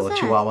 Go little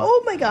chihuahua.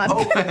 Oh my god.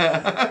 Oh.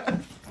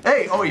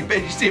 Hey,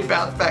 you see it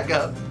bounce back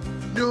up.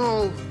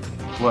 No.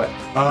 What?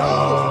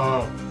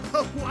 Oh.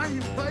 Why you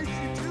do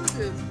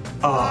this?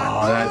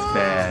 Oh, that's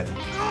bad.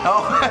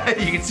 Oh,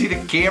 you can see the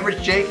camera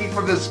shaking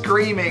from the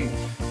screaming.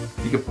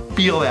 You can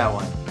feel that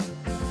one.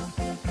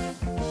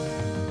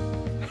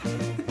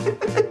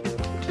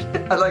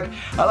 I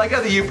like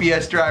how the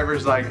UPS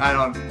driver's like, I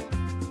don't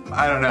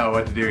know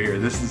what to do here.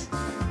 This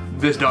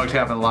dog's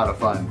having a lot of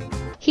fun.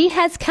 He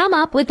has come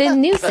up with a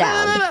new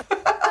sound.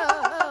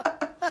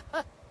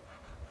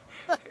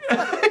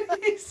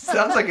 He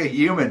sounds like a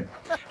human.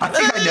 I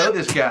think I know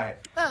this guy.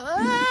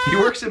 He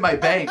works in my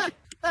bank.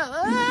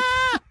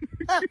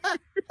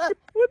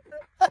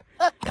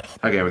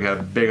 Okay, we got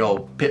a big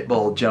old pit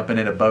bull jumping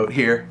in a boat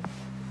here.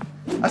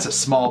 That's a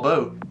small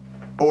boat.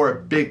 Or a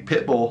big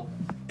pit bull.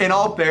 In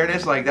all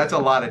fairness, like, that's a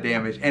lot of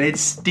damage. And it's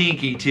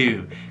stinky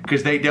too,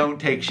 because they don't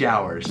take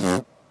showers.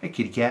 Hey,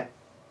 kitty cat.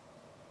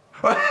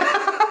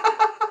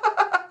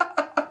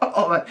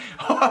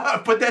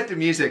 Put that to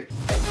music.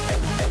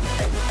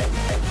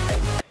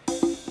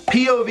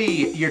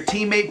 POV, your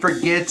teammate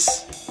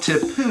forgets to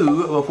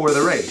poo before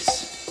the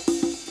race.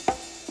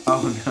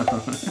 Oh no.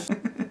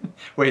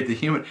 Wait, the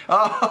human,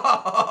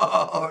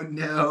 oh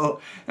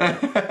no.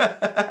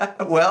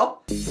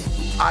 Well,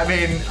 I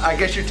mean, I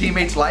guess your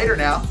teammate's lighter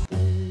now.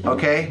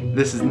 Okay,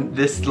 this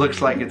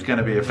looks like it's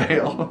gonna be a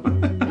fail.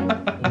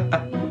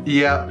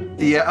 Yeah.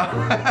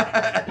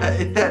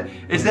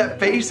 It's that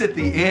face at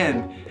the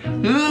end.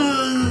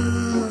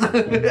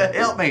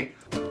 Help me.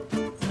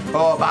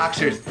 Oh,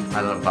 boxers. I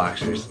love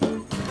boxers.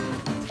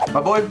 My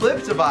boy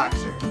Flip's a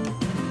boxer.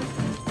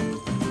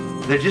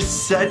 They're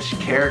just such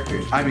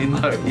characters. I mean,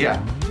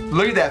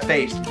 look at that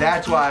face.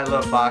 That's why I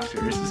love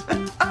boxers.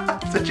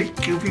 Such a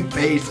goofy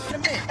face.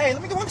 Hey,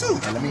 let me get one too.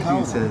 Let me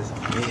hold. He says,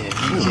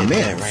 Yeah,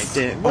 man, right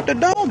there. What the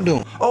dog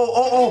doing?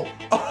 Oh,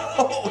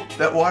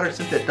 that water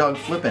sent that dog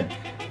flipping.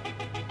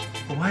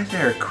 Well, why is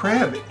there a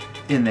crab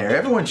in there?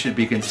 Everyone should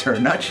be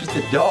concerned, not just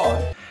the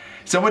dog.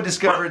 Someone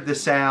discovered the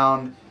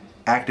sound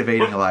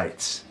activating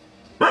lights.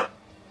 Oh,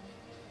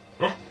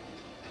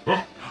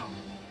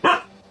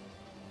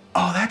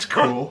 that's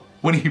cool.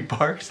 When he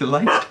barks, the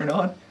lights turn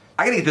on.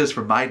 I gotta get those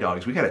for my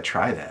dogs. We gotta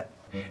try that.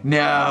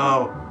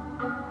 No.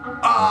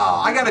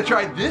 Oh, I gotta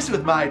try this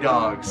with my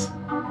dogs.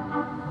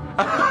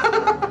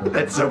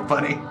 That's so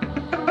funny.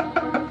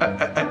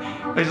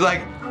 It's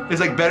like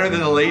better than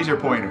the laser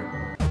pointer.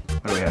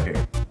 What do we have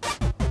here?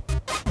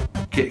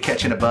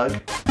 Catching a bug?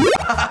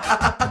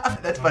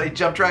 That's funny,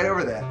 jumped right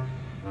over that.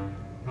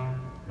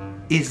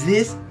 Is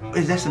this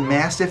a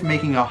Mastiff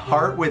making a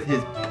heart with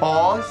his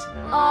paws?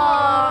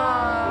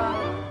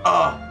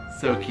 Oh,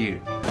 so cute.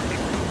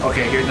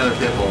 Okay, here's another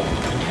pit bull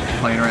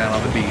playing around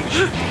on the beach.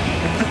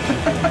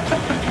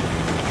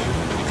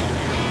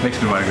 Makes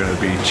me want to go to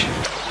the beach.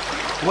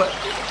 What?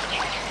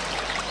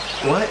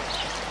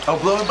 Oh,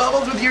 blowing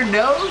bubbles with your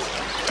nose?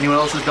 Anyone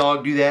else's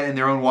dog do that in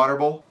their own water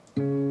bowl?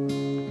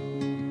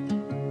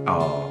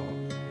 Oh,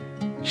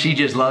 she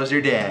just loves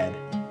her dad.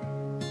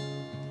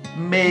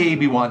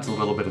 Maybe wants a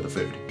little bit of the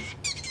food.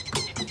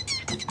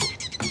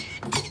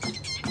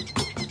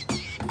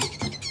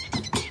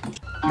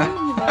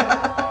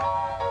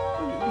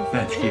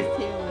 That's cute.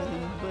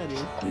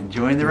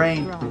 Enjoying the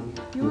rain.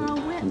 You're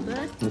all wet,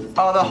 bud.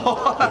 Oh,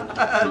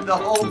 the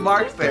whole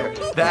marks there.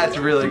 That's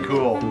really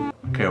cool.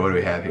 Okay, what do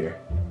we have here?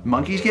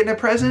 Monkey's getting a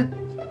present?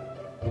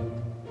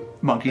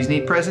 Monkeys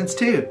need presents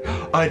too.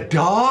 A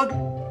dog?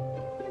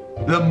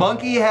 The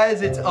monkey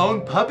has its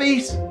own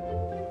puppies?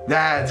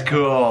 That's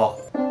cool.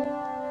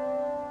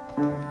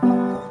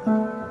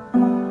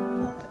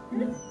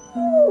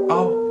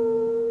 Oh,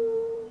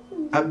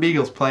 that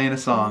beagle's playing a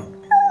song.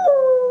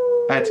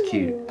 That's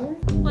cute.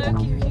 Loki, are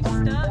you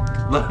stuck?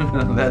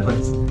 That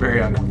looks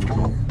very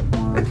uncomfortable.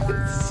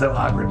 It's so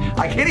awkward.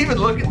 I can't even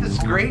look at the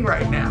screen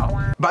right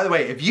now. By the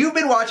way, if you've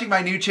been watching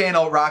my new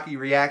channel, Rocky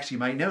Reacts, you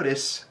might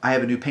notice I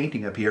have a new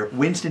painting up here.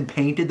 Winston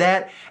painted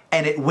that,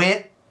 and it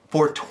went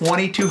for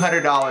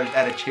 $2,200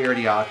 at a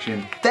charity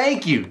auction.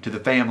 Thank you to the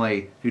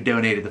family who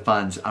donated the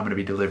funds. I'm gonna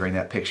be delivering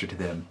that picture to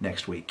them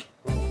next week.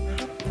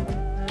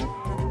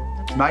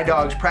 My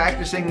dog's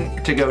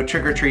practicing to go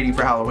trick-or-treating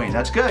for Halloween.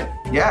 That's good,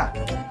 yeah.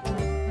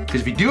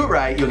 Because if you do it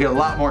right, you'll get a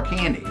lot more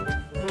candy.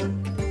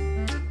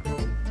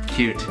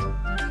 Cute.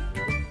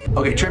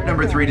 Okay, trip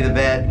number 3 to the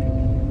vet.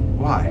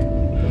 Why?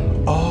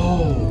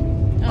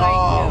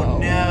 Oh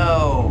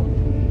no.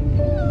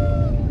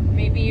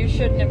 Maybe you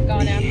shouldn't have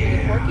gone after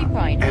the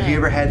porcupine. Have you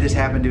ever had this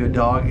happen to a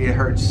dog? It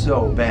hurts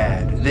so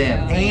bad.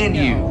 Them and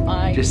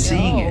you, just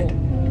seeing it.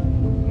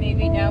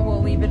 Maybe now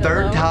we'll leave it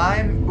alone. 3rd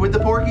time with the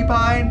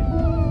porcupine?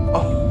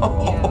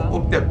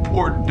 Oh, that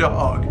poor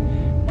dog.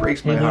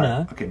 Breaks my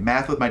heart. Okay,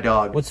 math with my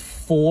dog. What's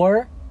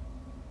 4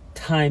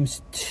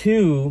 times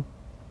 2?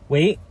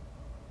 Wait.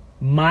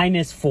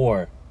 Minus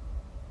 4.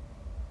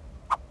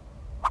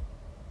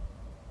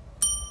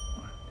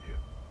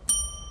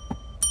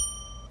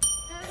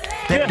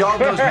 That dog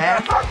knows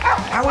math?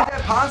 How is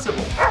that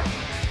possible?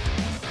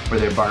 Where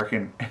they're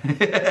barking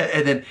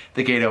and then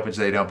the gate opens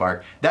so they don't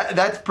bark.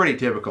 That's pretty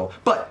typical.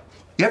 But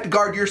you have to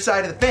guard your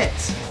side of the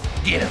fence.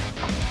 Get him.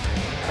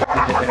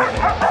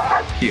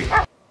 Cute.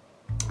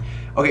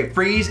 Okay,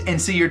 freeze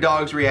and see your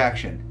dog's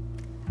reaction.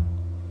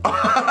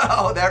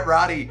 Oh, that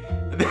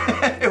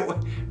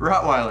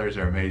Rottweilers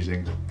are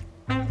amazing.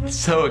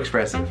 So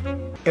expressive.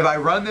 If I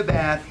run the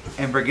bath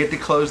and forget to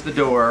close the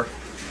door,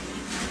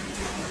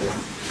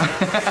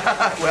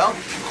 well,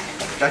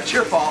 that's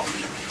your fault.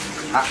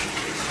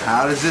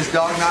 How does this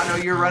dog not know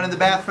you're running the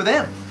bath for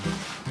them?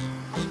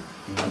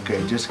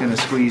 Okay, just gonna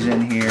squeeze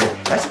in here.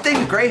 That's the thing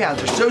with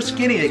greyhounds, they're so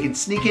skinny they can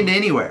sneak into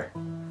anywhere.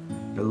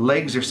 Their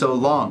legs are so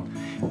long.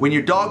 When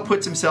your dog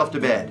puts himself to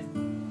bed.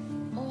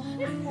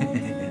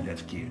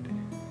 That's cute.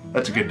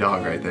 That's a good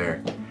dog right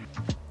there.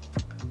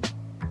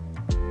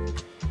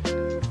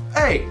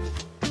 Hey,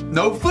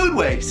 no food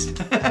waste.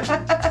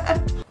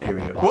 Here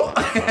we go. Whoa.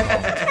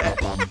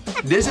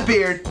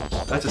 Disappeared.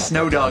 That's a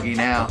snow doggy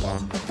now.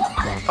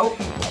 Oh.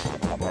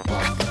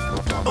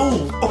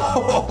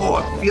 Oh,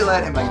 I feel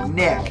that in my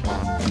neck.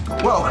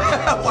 Whoa,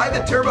 why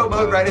the turbo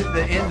mode right at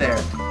the end there?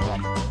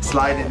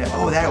 Slide into,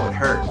 oh, that would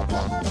hurt.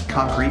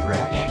 Concrete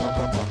rash.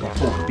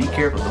 Oh, be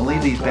careful, don't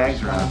leave these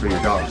bags around for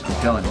your dogs. I'm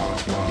telling you,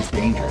 it's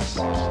dangerous.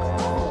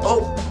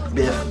 Oh,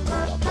 Biff.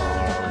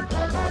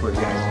 Poor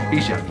guy.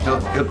 He's young, he'll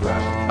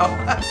grab. Oh.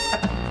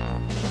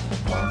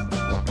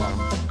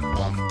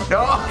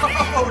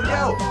 Oh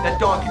no, that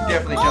dog can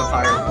definitely jump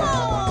higher.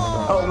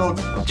 Oh,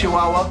 little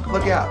chihuahua,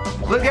 look out,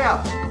 look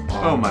out.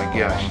 Oh my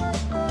gosh.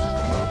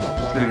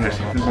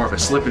 It's more of a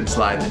slip and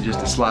slide than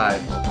just a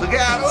slide. Look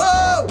out,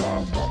 whoa!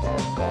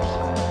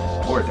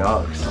 Poor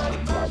dogs.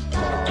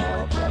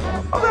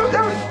 Oh,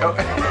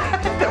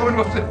 that one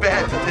wasn't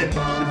bad, but then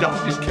the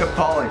dog just kept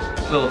falling.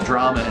 A little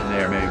drama in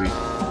there, maybe.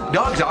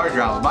 Dogs are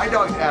drama. My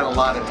dogs add a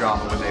lot of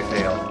drama when they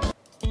fail.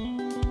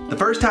 The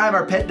first time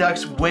our pet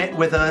ducks went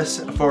with us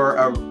for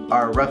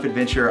our rough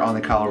adventure on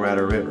the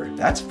Colorado River.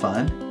 That's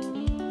fun.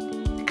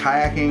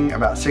 Kayaking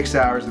about 6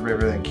 hours of the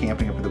river, then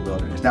camping up in the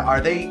wilderness. Now,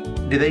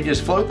 do they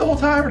just float the whole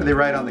time or do they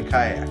ride on the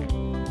kayak?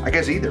 I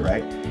guess either,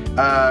 right?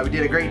 We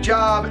did a great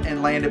job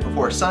and landed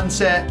before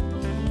sunset.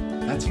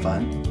 That's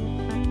fun.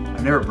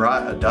 I've never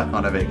brought a duck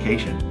on a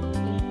vacation.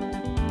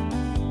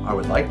 I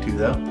would like to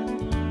though.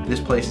 This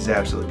place is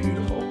absolutely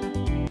beautiful.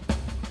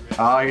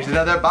 Oh, here's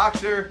another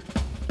boxer.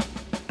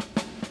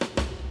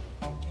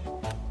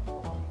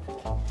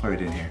 What are we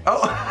doing here?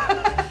 Oh,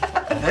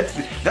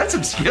 that's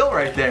some skill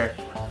right there.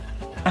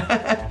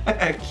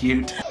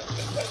 Cute.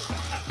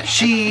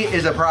 She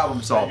is a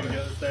problem solver.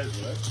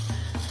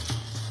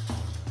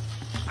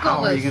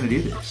 How are you gonna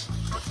do this?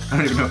 I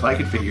don't even know if I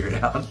could figure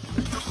it out.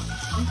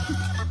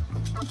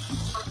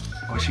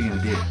 What's she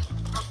gonna do?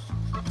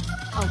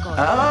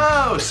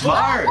 Oh,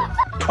 smart.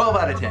 12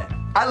 out of 10.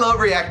 I love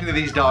reacting to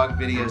these dog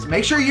videos.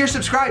 Make sure you're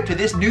subscribed to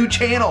this new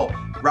channel,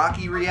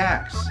 Rocky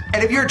Reacts.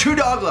 And if you're a true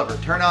dog lover,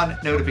 turn on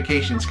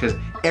notifications because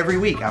every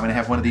week I'm gonna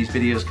have one of these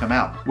videos come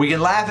out. We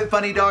can laugh at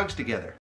funny dogs together.